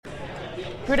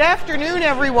Good afternoon,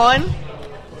 everyone.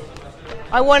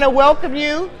 I want to welcome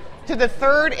you to the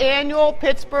third annual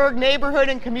Pittsburgh Neighborhood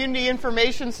and Community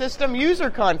Information System User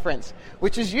Conference,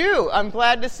 which is you. I'm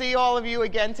glad to see all of you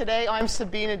again today. I'm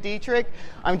Sabina Dietrich.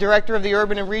 I'm Director of the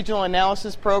Urban and Regional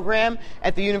Analysis Program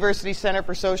at the University Center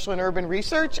for Social and Urban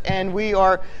Research, and we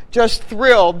are just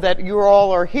thrilled that you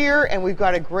all are here, and we've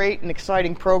got a great and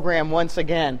exciting program once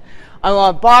again.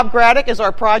 Bob Graddick is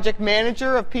our project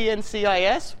manager of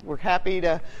PNCIS. We're happy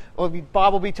to,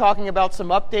 Bob will be talking about some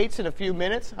updates in a few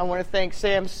minutes. I want to thank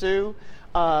Sam Sue,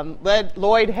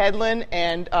 Lloyd Hedlund,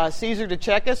 and Cesar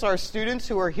DeCekis, our students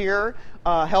who are here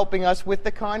helping us with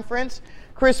the conference.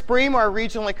 Chris Bream, our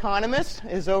regional economist,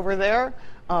 is over there.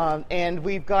 And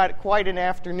we've got quite an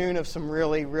afternoon of some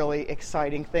really, really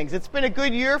exciting things. It's been a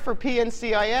good year for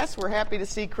PNCIS. We're happy to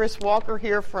see Chris Walker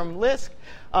here from LISC,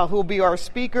 who will be our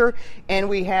speaker. And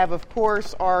we have, of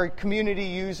course, our community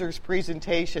users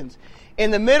presentations.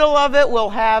 In the middle of it, we'll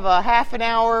have a half an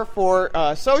hour for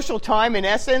social time, in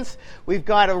essence. We've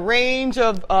got a range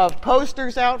of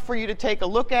posters out for you to take a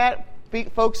look at.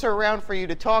 Folks are around for you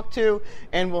to talk to.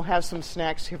 And we'll have some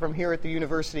snacks from here at the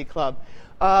University Club.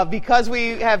 Because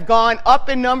we have gone up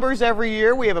in numbers every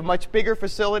year, we have a much bigger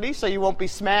facility, so you won't be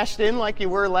smashed in like you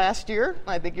were last year.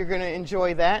 I think you're going to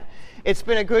enjoy that. It's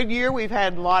been a good year. We've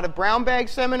had a lot of brown bag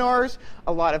seminars,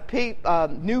 a lot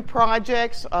of new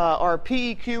projects. Our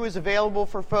PEQ is available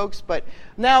for folks. But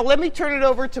now let me turn it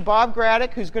over to Bob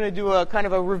Graddick, who's going to do a kind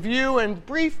of a review and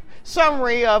brief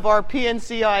summary of our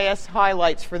PNCIS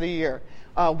highlights for the year.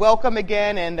 Welcome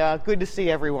again, and good to see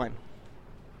everyone.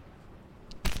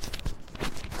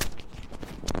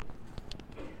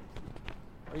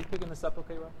 Are you picking this up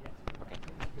okay, Rob? Yes.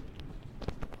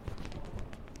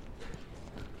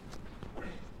 Okay.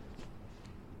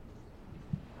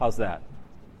 How's that?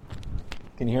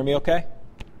 Can you hear me okay?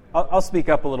 I'll speak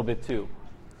up a little bit too.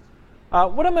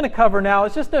 What I'm going to cover now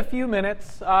is just a few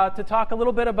minutes to talk a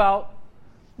little bit about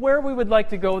where we would like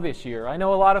to go this year. I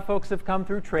know a lot of folks have come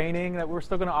through training that we're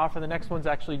still going to offer. The next one's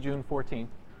actually June 14th.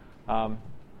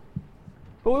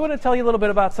 But we want to tell you a little bit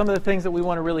about some of the things that we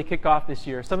want to really kick off this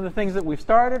year. Some of the things that we've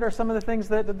started or some of the things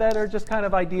that are just kind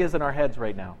of ideas in our heads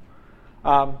right now.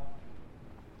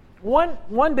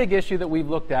 One big issue that we've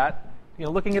looked at,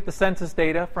 looking at the census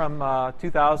data from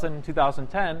 2000 and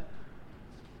 2010,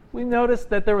 we noticed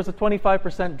that there was a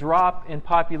 25% drop in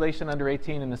population under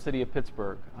 18 in the city of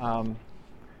Pittsburgh.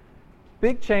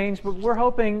 Big change, but we're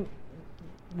hoping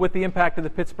with the impact of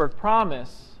the Pittsburgh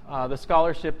Promise, the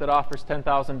scholarship that offers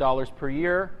 $10,000 per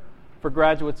year for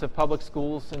graduates of public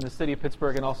schools in the city of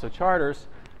Pittsburgh and also charters,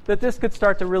 that this could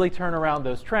start to really turn around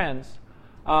those trends.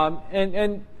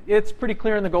 And it's pretty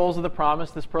clear in the goals of the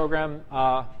Promise, this program,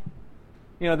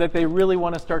 that they really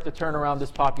want to start to turn around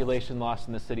this population loss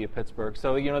in the city of Pittsburgh.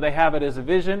 So, they have it as a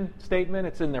vision statement,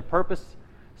 it's in their purpose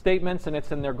statements, and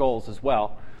it's in their goals as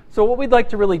well. So what we'd like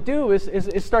to really do is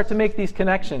start to make these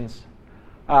connections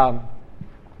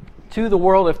to the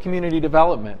world of community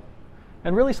development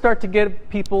and really start to get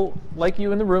people like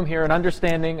you in the room here an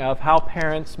understanding of how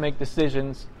parents make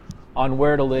decisions on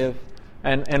where to live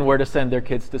and where to send their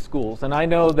kids to schools. And I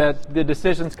know that the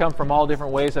decisions come from all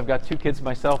different ways. I've got 2 kids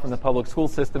myself in the public school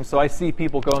system, so I see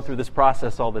people going through this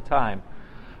process all the time.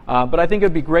 But I think it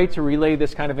would be great to relay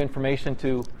this kind of information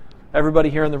to everybody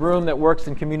here in the room that works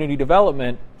in community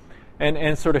development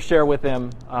and sort of share with them,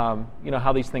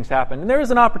 how these things happen. And there is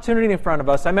an opportunity in front of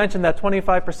us. I mentioned that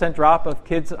 25% drop of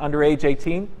kids under age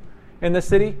 18 in the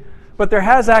city, but there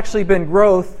has actually been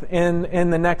growth in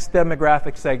the next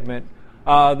demographic segment.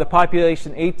 The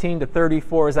population 18 to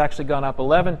 34 has actually gone up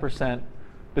 11%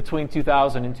 between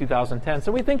 2000 and 2010.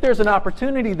 So we think there's an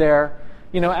opportunity there,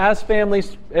 as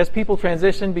people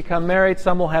transition, become married,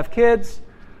 some will have kids.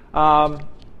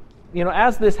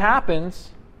 As this happens,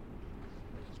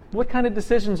 what kind of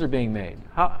decisions are being made?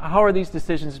 How are these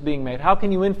decisions being made? How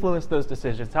can you influence those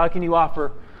decisions? How can you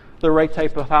offer the right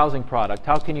type of housing product?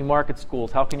 How can you market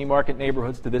schools? How can you market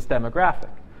neighborhoods to this demographic?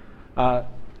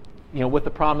 With the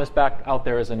Promise back out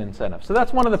there as an incentive. So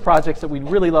that's one of the projects that we'd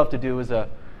really love to do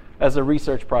as a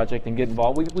research project and get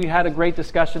involved. We had a great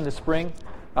discussion this spring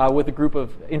with a group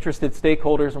of interested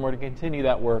stakeholders, and we're going to continue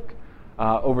that work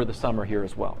over the summer here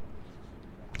as well.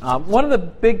 One of the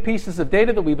big pieces of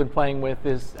data that we've been playing with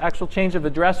is actual change of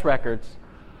address records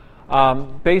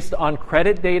based on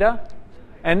credit data.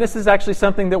 And this is actually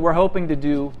something that we're hoping to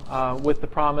do with the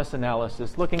Promise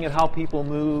analysis, looking at how people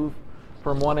move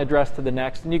from one address to the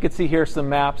next. And you can see here some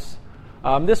maps.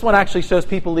 This one actually shows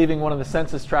people leaving one of the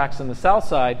census tracts in the south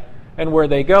side and where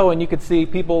they go. And you can see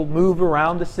people move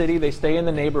around the city. They stay in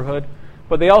the neighborhood.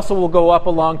 but they also will go up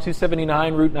along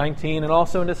 279, Route 19, and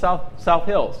also into South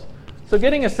Hills. So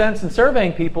getting a sense and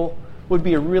surveying people would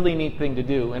be a really neat thing to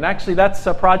do. And actually, that's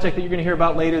a project that you're going to hear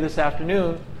about later this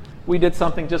afternoon. We did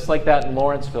something just like that in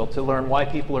Lawrenceville to learn why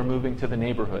people are moving to the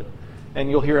neighborhood. And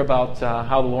you'll hear about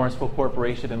how the Lawrenceville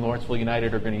Corporation and Lawrenceville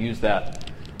United are going to use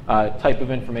that type of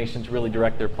information to really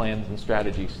direct their plans and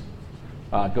strategies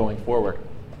going forward.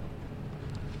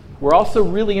 We're also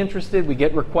really interested, we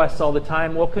get requests all the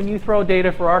time, well, can you throw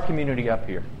data for our community up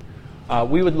here?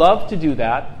 We would love to do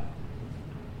that.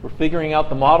 We're figuring out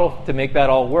the model to make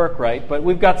that all work right, but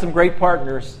we've got some great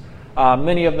partners.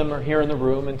 Many of them are here in the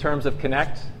room in terms of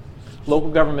Connect,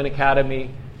 Local Government Academy,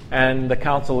 and the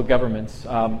Council of Governments,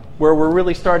 where we're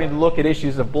really starting to look at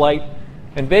issues of blight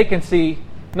and vacancy,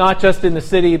 not just in the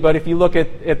city, but if you look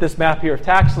at this map here of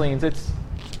tax liens,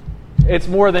 it's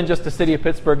more than just a City of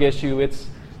Pittsburgh issue. It's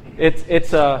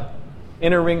a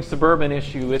inner ring suburban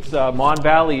issue. It's a Mon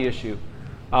Valley issue.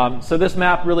 So this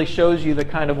map really shows you the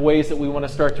kind of ways that we want to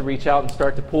start to reach out and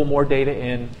start to pull more data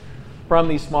in from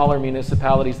these smaller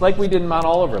municipalities, like we did in Mount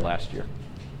Oliver last year.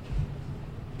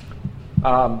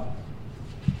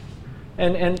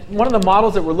 And one of the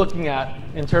models that we're looking at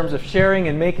in terms of sharing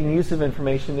and making use of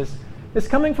information is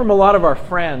coming from a lot of our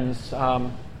friends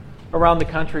around the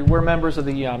country. We're members of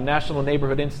the National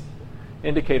Neighborhood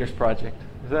Indicators Project.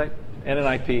 Is that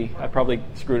NNIP? I probably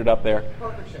screwed it up there.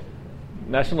 Partnership.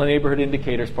 National Neighborhood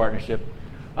Indicators Partnership.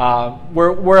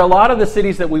 Where a lot of the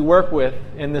cities that we work with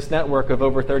in this network of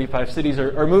over 35 cities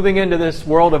are moving into this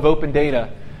world of open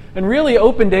data. And really,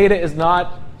 open data is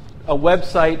not a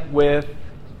website with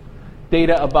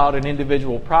data about an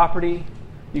individual property.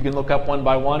 You can look up one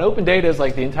by one. Open data is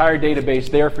like the entire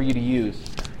database there for you to use.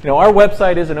 Our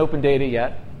website isn't open data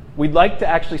yet. We'd like to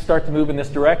actually start to move in this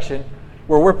direction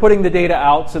where we're putting the data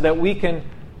out so that we can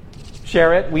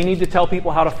share it. We need to tell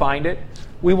people how to find it.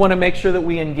 We want to make sure that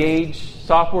we engage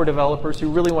software developers who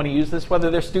really want to use this, whether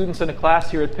they're students in a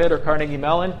class here at Pitt or Carnegie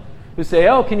Mellon, who say,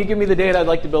 oh, can you give me the data? I'd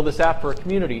like to build this app for a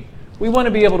community. We want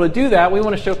to be able to do that. We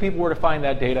want to show people where to find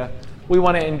that data. We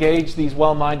want to engage these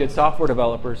well-minded software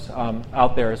developers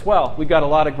out there as well. We've got a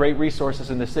lot of great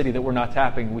resources in the city that we're not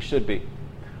tapping. We should be.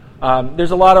 There's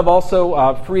a lot of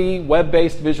also free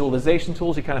web-based visualization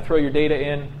tools. You kind of throw your data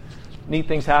in, neat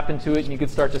things happen to it, and you can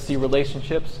start to see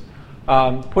relationships.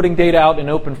 Putting data out in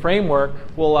open framework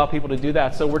will allow people to do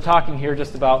that. So we're talking here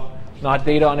just about not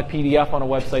data on a PDF on a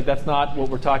website. That's not what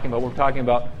we're talking about. We're talking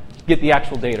about get the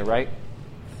actual data, right?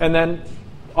 And then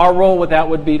our role with that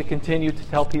would be to continue to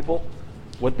tell people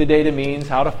what the data means,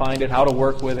 how to find it, how to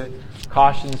work with it,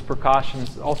 cautions,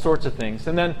 precautions, all sorts of things.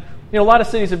 And then, a lot of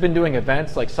cities have been doing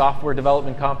events like software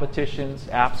development competitions,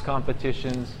 apps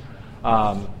competitions,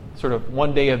 sort of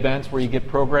one-day events where you get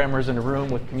programmers in a room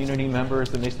with community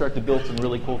members and they start to build some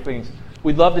really cool things.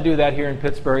 We'd love to do that here in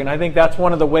Pittsburgh, and I think that's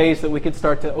one of the ways that we could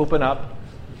start to open up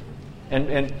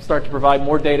and start to provide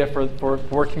more data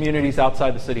for communities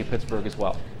outside the city of Pittsburgh as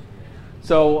well.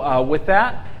 So with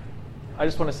that, I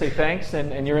just want to say thanks,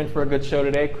 and you're in for a good show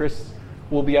today. Chris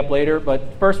will be up later, but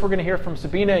first we're going to hear from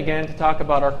Sabina again to talk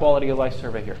about our quality of life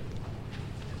survey here.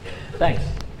 Thanks.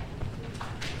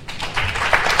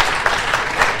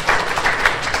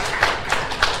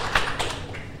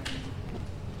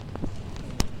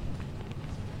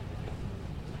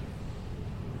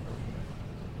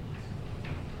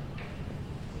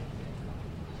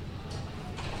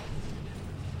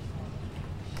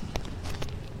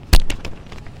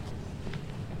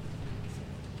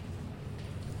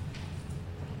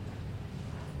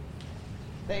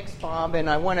 Thanks, Bob. And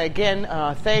I want to again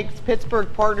thank Pittsburgh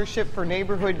Partnership for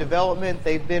Neighborhood Development.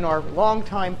 They've been our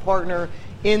longtime partner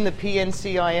in the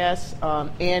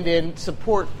PNCIS and in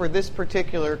support for this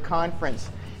particular conference.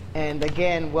 And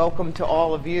again, welcome to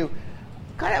all of you.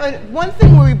 One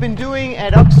thing we've been doing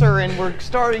at UXR, and we're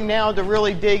starting now to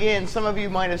really dig in, some of you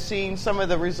might have seen some of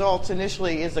the results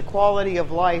initially, is a quality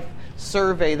of life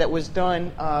survey that was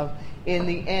done in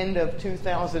the end of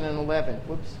 2011.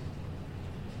 Whoops.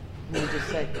 Let me just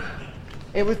say.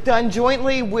 It was done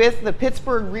jointly with the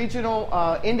Pittsburgh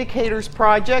Regional Indicators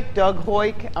Project, Doug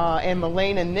Hoyk and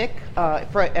Milena Nick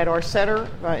at our center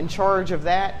in charge of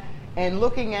that. And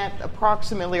looking at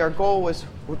approximately, our goal was,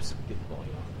 whoops.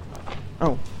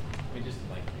 Oh.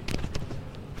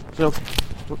 You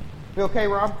okay,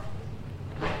 Rob?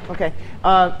 Okay.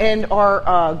 And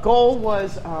our goal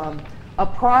was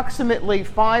approximately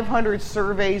 500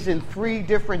 surveys in 3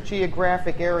 different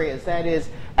geographic areas. That is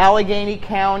Allegheny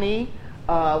County,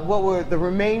 what were the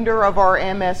remainder of our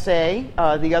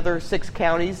MSA, the other 6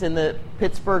 counties in the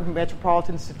Pittsburgh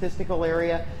Metropolitan Statistical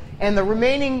Area, and the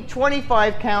remaining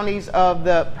 25 counties of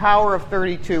the Power of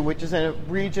 32, which is a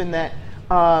region that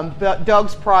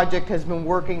Doug's project has been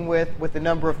working with a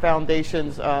number of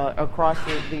foundations across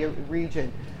the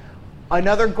region.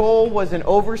 Another goal was an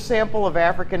oversample of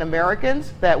African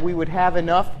Americans, that we would have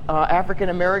enough African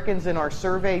Americans in our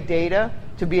survey data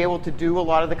to be able to do a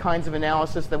lot of the kinds of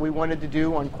analysis that we wanted to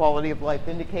do on quality of life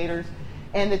indicators.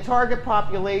 And the target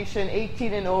population,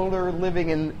 18 and older, living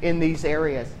in these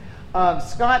areas.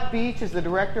 Scott Beach is the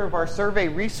director of our Survey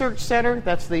Research Center.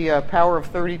 That's the Power of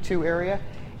 32 area.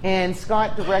 And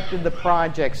Scott directed the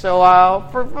project. So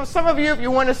for some of you, if you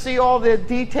want to see all the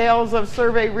details of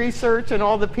survey research and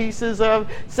all the pieces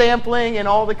of sampling and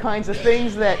all the kinds of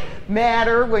things that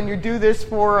matter when you do this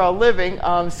for a living,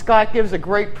 Scott gives a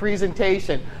great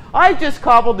presentation. I just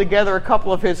cobbled together a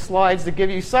couple of his slides to give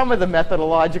you some of the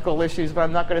methodological issues, but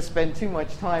I'm not going to spend too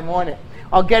much time on it.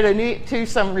 I'll get to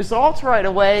some results right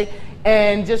away,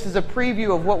 and just as a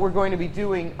preview of what we're going to be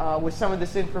doing with some of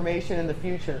this information in the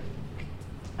future.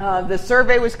 The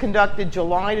survey was conducted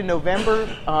July to November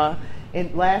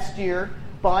last year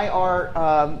by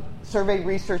our survey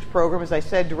research program, as I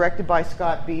said, directed by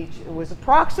Scott Beach. It was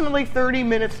approximately 30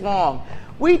 minutes long.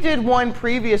 We did one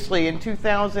previously in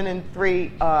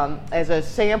 2003 as a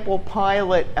sample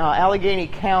pilot, Allegheny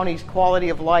County's quality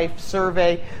of life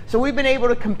survey. So we've been able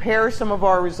to compare some of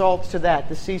our results to that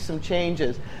to see some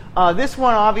changes. This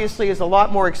one obviously is a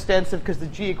lot more extensive because the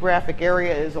geographic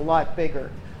area is a lot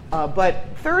bigger. But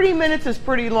 30 minutes is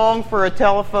pretty long for a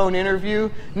telephone interview.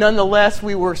 Nonetheless,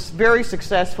 we were very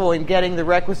successful in getting the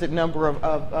requisite number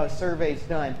of surveys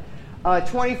done.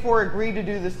 24 agreed to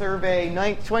do the survey,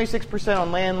 26%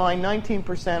 on landline,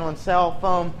 19% on cell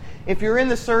phone. If you're in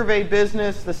the survey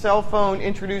business, the cell phone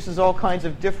introduces all kinds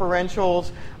of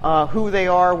differentials, who they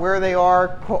are, where they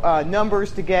are,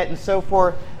 numbers to get, and so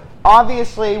forth.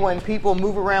 Obviously, when people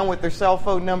move around with their cell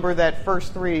phone number, that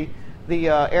first three, the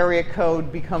area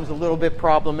code becomes a little bit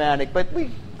problematic, but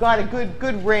we got a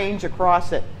good range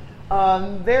across it.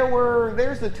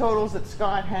 There's the totals that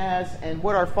Scott has, and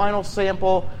what our final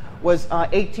sample was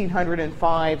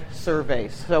 1,805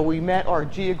 surveys. So we met our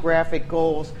geographic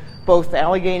goals, both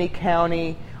Allegheny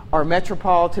County, our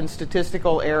metropolitan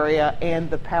statistical area, and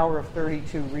the Power of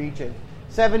 32 region.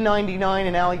 799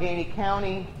 in Allegheny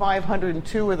County,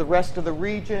 502 in the rest of the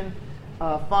region,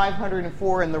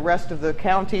 504 in the rest of the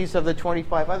counties of the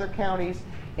 25 other counties,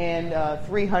 and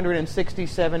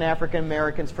 367 African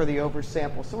Americans for the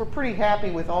oversample. So we're pretty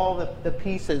happy with all the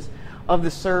pieces of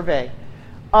the survey.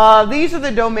 These are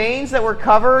the domains that were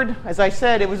covered. As I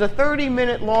said, it was a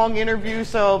 30-minute long interview,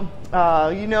 so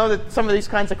you know that some of these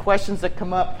kinds of questions that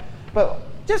come up. But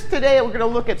just today, we're going to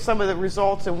look at some of the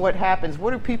results and what happens.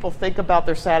 What do people think about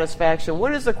their satisfaction?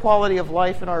 What is the quality of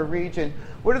life in our region?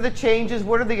 What are the changes?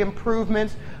 What are the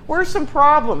improvements? What are some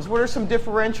problems? What are some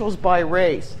differentials by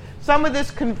race? Some of this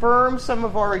confirms some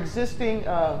of our existing,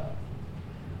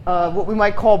 what we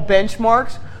might call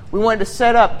benchmarks. We wanted to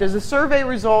set up, does the survey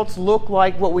results look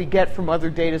like what we get from other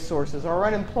data sources? Our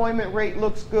unemployment rate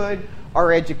looks good.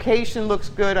 Our education looks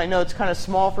good. I know it's kind of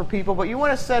small for people, but you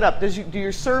want to set up, do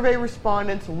your survey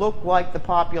respondents look like the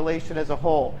population as a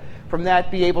whole? From that,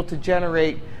 be able to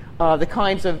generate the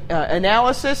kinds of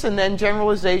analysis and then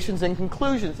generalizations and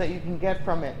conclusions that you can get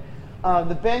from it.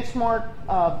 The benchmark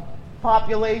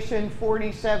population,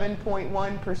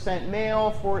 47.1%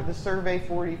 male. For the survey,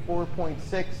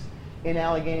 44.6% in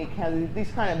Allegheny County. These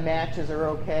kind of matches are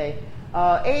okay.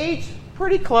 Age,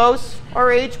 pretty close.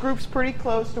 Our age group's pretty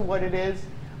close to what it is.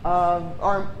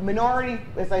 Our minority,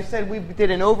 as I said, we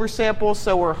did an oversample,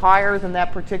 so we're higher than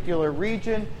that particular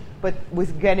region, but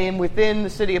within the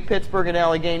city of Pittsburgh and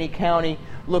Allegheny County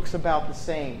looks about the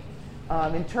same.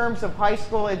 In terms of high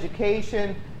school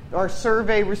education, our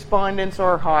survey respondents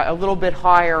are a little bit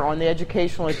higher on the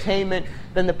educational attainment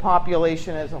than the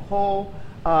population as a whole.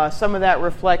 Some of that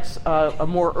reflects a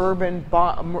more urban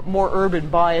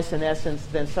bias, in essence,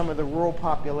 than some of the rural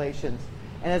populations.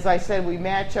 And as I said, we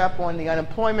match up on the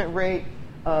unemployment rate,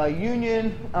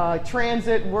 union,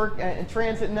 transit work, and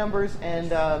transit numbers,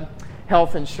 and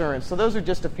health insurance. So those are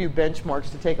just a few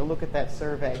benchmarks to take a look at that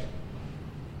survey.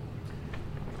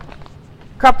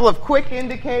 Couple of quick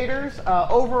indicators.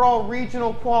 Overall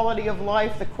regional quality of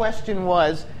life. The question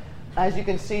was, as you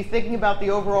can see, thinking about the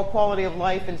overall quality of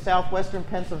life in southwestern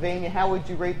Pennsylvania, how would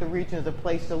you rate the region as a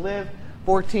place to live?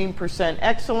 14%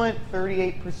 excellent,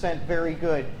 38% very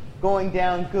good. Going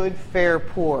down, good, fair,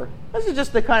 poor. Those are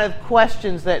just the kind of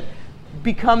questions that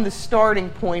become the starting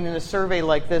point in a survey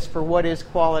like this for what is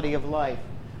quality of life.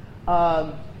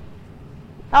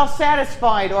 How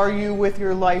satisfied are you with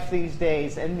your life these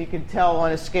days? And you can tell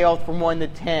on a scale from 1 to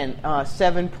 10,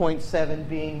 7.7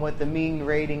 being what the mean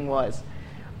rating was.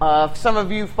 Some of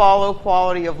you follow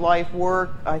quality of life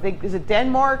work. I think, is it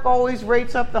Denmark always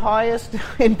rates up the highest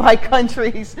by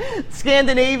countries?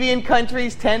 Scandinavian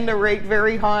countries tend to rate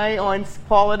very high on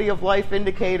quality of life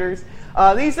indicators.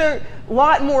 These are a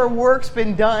lot more work's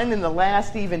been done in the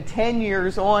last even 10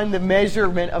 years on the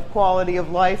measurement of quality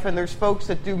of life, and there's folks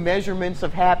that do measurements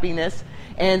of happiness.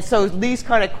 And so these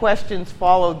kind of questions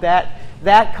follow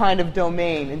that kind of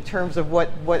domain in terms of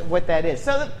what that is.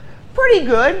 So pretty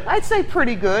good. I'd say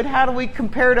pretty good. How do we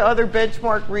compare to other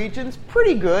benchmark regions?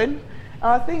 Pretty good.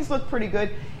 Things look pretty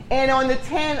good. And on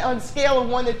the scale of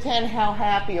 1 to 10, how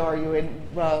happy are you? And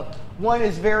 1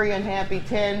 is very unhappy,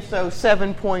 10, so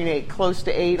 7.8, close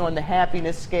to 8 on the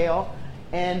happiness scale.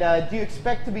 And do you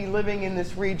expect to be living in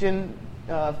this region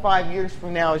 5 years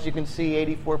from now? As you can see,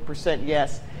 84%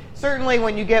 yes. Certainly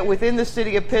when you get within the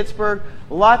city of Pittsburgh,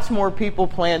 lots more people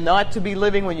plan not to be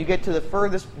living. When you get to the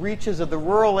furthest reaches of the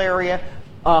rural area,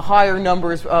 higher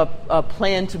numbers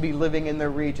plan to be living in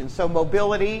their region. So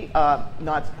mobility,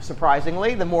 not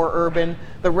surprisingly, the more urban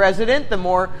the resident, the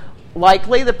more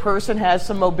likely the person has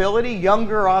some mobility.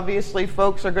 Younger, obviously,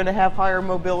 folks are going to have higher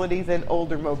mobility than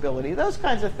older mobility. Those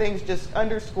kinds of things just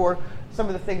underscore some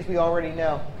of the things we already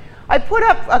know. I put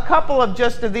up a couple of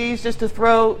just of these just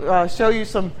to show you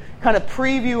some kind of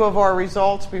preview of our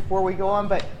results before we go on.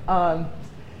 But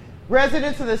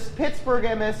residents of this Pittsburgh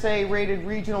MSA rated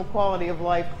regional quality of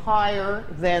life higher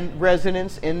than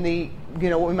residents in the,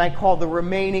 what we might call the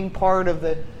remaining part of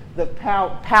the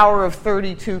power of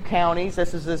 32 counties.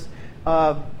 This is this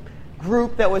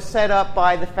group that was set up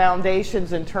by the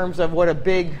foundations in terms of what a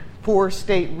big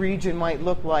 4-state region might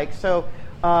look like. So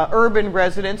urban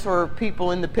residents or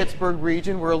people in the Pittsburgh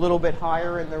region were a little bit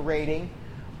higher in the rating.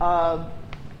 How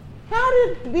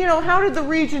did the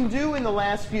region do in the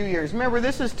last few years? Remember,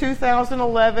 this is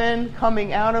 2011,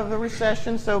 coming out of the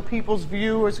recession, so people's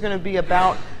view is going to be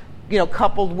about,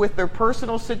 coupled with their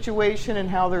personal situation and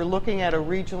how they're looking at a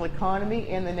regional economy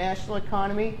and the national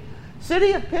economy.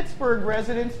 City of Pittsburgh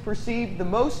residents perceived the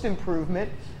most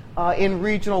improvement in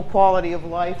regional quality of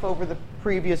life over the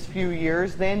previous few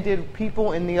years than did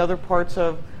people in the other parts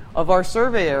of our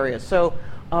survey area. So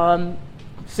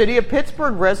City of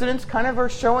Pittsburgh residents kind of are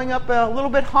showing up a little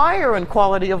bit higher in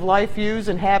quality of life views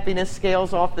and happiness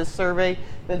scales off this survey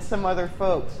than some other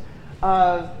folks.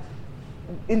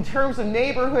 In terms of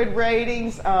neighborhood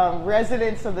ratings,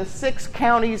 residents of the 6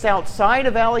 counties outside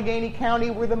of Allegheny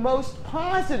County were the most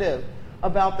positive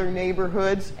about their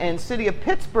neighborhoods, and City of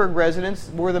Pittsburgh residents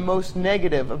were the most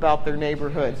negative about their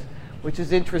neighborhoods, which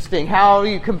is interesting. How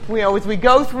you as we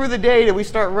go through the data, we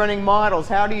start running models.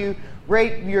 How do you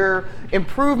rate your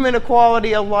improvement of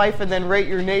quality of life and then rate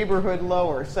your neighborhood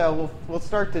lower? So we'll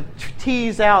start to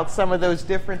tease out some of those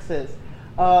differences.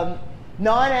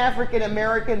 Non-African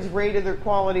Americans rated their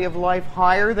quality of life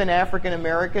higher than African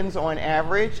Americans on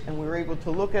average, and we were able to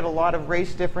look at a lot of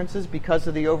race differences because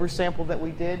of the oversample that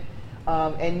we did.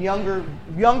 And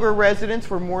younger residents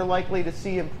were more likely to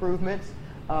see improvements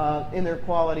in their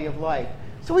quality of life.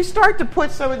 So we start to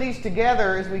put some of these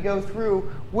together as we go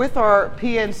through with our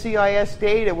PNCIS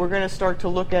data. We're going to start to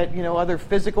look at other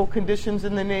physical conditions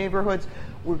in the neighborhoods.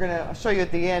 We're going to show you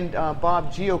at the end.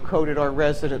 Bob geocoded our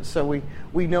residents, so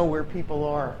we know where people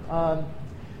are.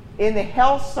 In the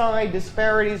health side,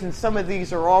 disparities, and some of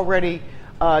these are already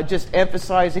just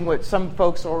emphasizing what some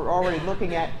folks are already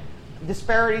looking at.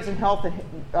 Disparities in health and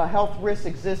health risks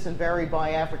exist and vary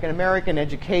by African American,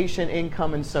 education,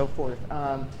 income, and so forth.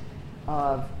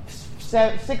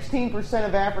 16%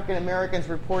 of African Americans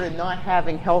reported not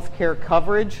having health care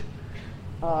coverage,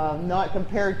 not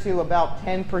compared to about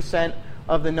 10%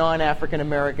 of the non-African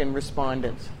American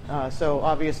respondents. So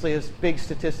obviously there's a big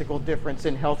statistical difference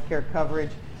in health care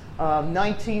coverage.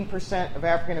 19% of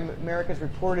African Americans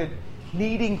reported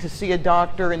needing to see a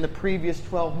doctor in the previous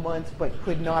 12 months but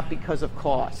could not because of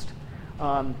cost,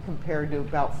 compared to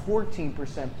about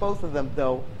 14%. Both of them,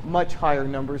 though, much higher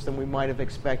numbers than we might have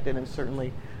expected, and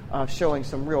certainly showing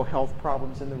some real health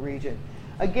problems in the region.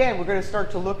 Again, we're going to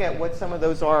start to look at what some of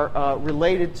those are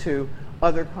related to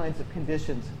other kinds of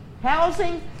conditions.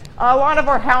 Housing. A lot of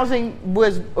our housing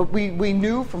was we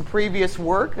knew from previous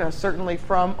work, certainly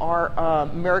from our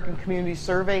American Community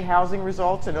Survey housing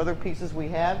results and other pieces we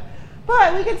have.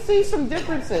 But we can see some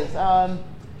differences. We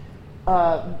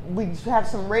have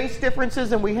some race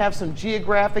differences, and we have some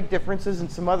geographic differences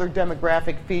and some other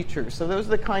demographic features. So those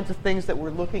are the kinds of things that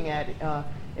we're looking at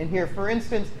in here. For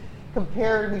instance,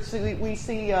 compared, we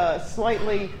see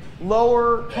slightly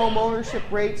lower home ownership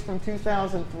rates from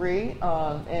 2003,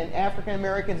 and African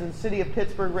Americans and City of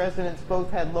Pittsburgh residents both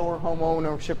had lower home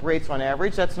ownership rates on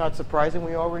average. That's not surprising.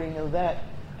 We already know that.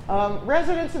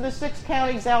 Residents in the 6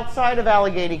 counties outside of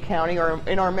Allegheny County, or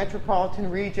in our metropolitan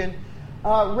region,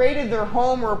 rated their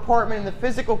home or apartment and the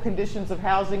physical conditions of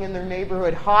housing in their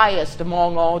neighborhood highest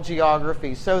among all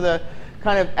geographies. So the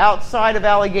kind of outside of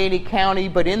Allegheny County,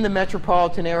 but in the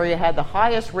metropolitan area, had the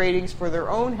highest ratings for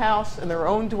their own house and their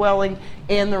own dwelling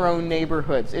and their own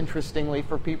neighborhoods, interestingly,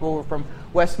 for people who are from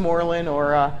Westmoreland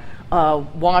or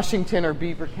Washington or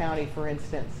Beaver County, for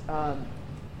instance.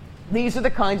 These are the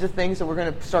kinds of things that we're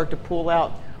going to start to pull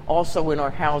out also in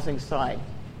our housing side,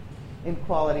 in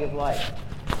quality of life.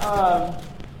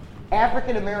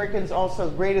 African Americans also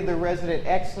rated their resident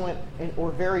excellent or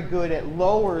very good at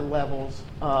lower levels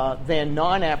than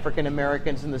non-African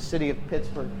Americans in the city of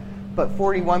Pittsburgh, but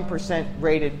 41%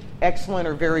 rated excellent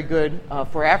or very good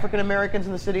for African Americans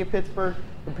in the city of Pittsburgh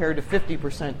compared to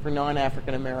 50% for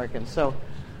non-African Americans. So,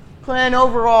 Glenn,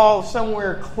 overall,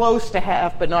 somewhere close to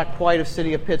half, but not quite, of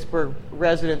City of Pittsburgh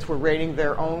residents were rating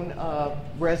their own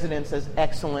residents as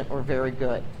excellent or very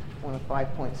good on a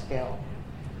 5-point scale.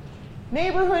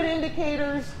 Neighborhood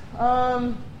indicators,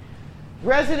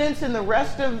 residents in the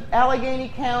rest of Allegheny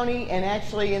County and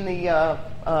actually in the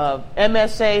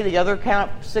MSA, the other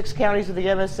 6 counties of the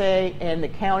MSA, and the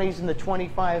counties in the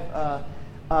 25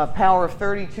 Power of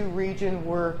 32 region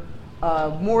were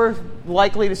more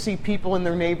likely to see people in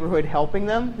their neighborhood helping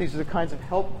them. These are the kinds of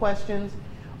help questions.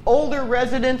 Older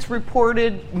residents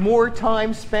reported more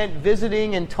time spent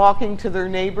visiting and talking to their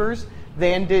neighbors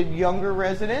than did younger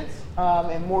residents,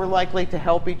 and more likely to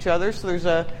help each other. So there's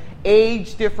a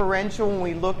age differential when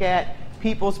we look at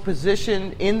people's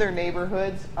position in their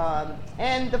neighborhoods.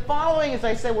 And the following, as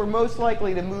I said, were most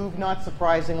likely to move, not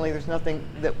surprisingly. There's nothing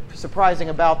surprising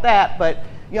about that, but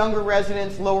younger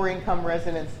residents, lower income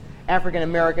residents, African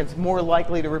Americans more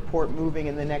likely to report moving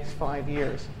in the next 5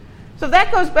 years. So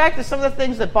that goes back to some of the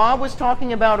things that Bob was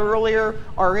talking about earlier,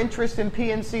 our interest in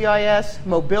PNCIS,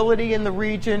 mobility in the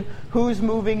region, who's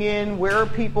moving in, where are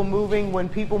people moving, when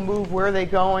people move, where are they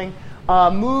going,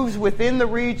 moves within the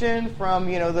region from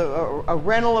a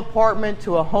rental apartment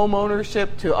to a home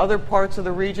ownership to other parts of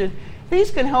the region.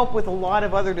 These can help with a lot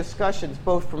of other discussions,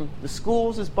 both from the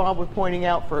schools, as Bob was pointing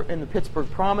out, in the Pittsburgh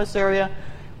Promise area,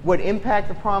 what impact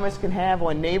the Promise can have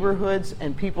on neighborhoods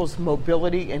and people's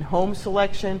mobility and home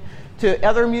selection, to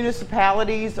other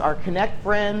municipalities, our Connect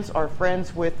friends, our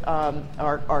friends with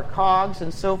our COGS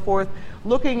and so forth,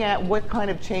 looking at what kind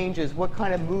of changes, what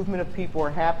kind of movement of people are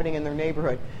happening in their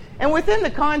neighborhood. And within the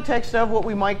context of what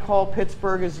we might call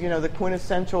Pittsburgh as, the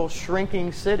quintessential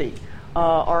shrinking city,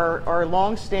 our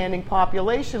long-standing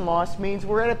population loss means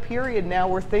we're at a period now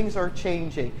where things are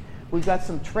changing. We've got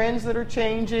some trends that are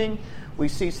changing. We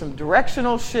see some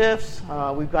directional shifts.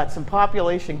 We've got some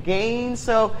population gains.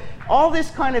 So all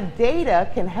this kind of data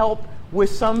can help with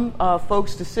some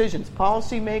folks' decisions.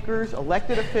 Policymakers,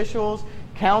 elected officials,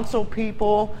 council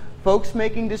people, folks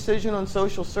making decisions on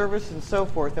social service and so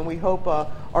forth. And we hope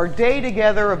our day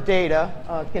together of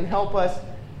data can help us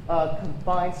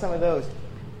combine some of those.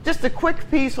 Just a quick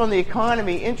piece on the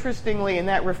economy, interestingly, and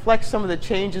that reflects some of the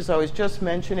changes I was just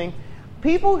mentioning.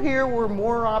 People here were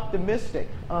more optimistic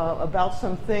about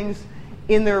some things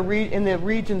in the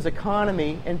region's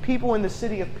economy, and people in the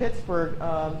city of Pittsburgh,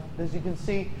 as you can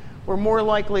see, were more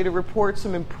likely to report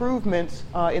some improvements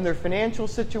in their financial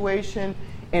situation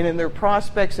and in their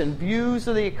prospects and views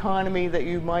of the economy that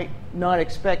you might not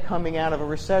expect coming out of a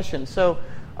recession. So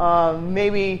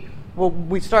maybe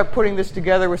we start putting this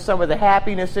together with some of the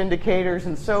happiness indicators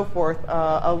and so forth,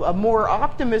 a more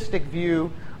optimistic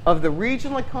view of the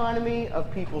regional economy,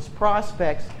 of people's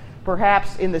prospects,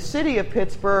 perhaps in the city of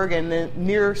Pittsburgh and the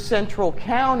near central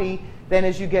county than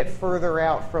as you get further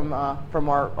out from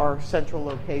our central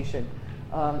location.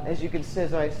 As you can see,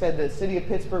 as I said, the city of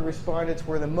Pittsburgh respondents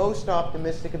were the most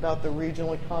optimistic about the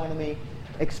regional economy,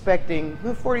 expecting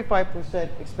 45%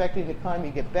 expecting the economy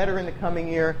to get better in the coming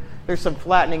year. There's some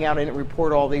flattening out. I didn't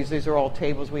report all these. These are all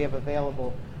tables we have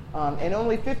available. And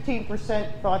only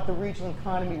 15% thought the regional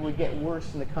economy would get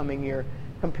worse in the coming year,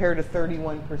 compared to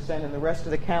 31% in the rest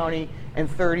of the county and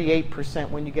 38%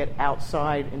 when you get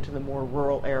outside into the more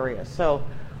rural areas. So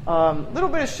a little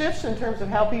bit of shifts in terms of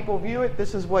how people view it.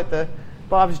 This is what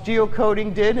Bob's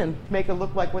geocoding did and make it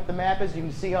look like what the map is. You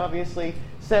can see, obviously,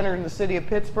 centered in the city of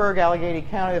Pittsburgh, Allegheny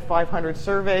County, the 500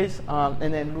 surveys,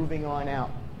 and then moving on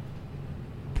out.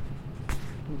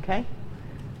 Okay?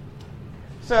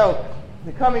 So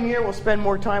the coming year, we'll spend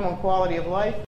more time on quality of life.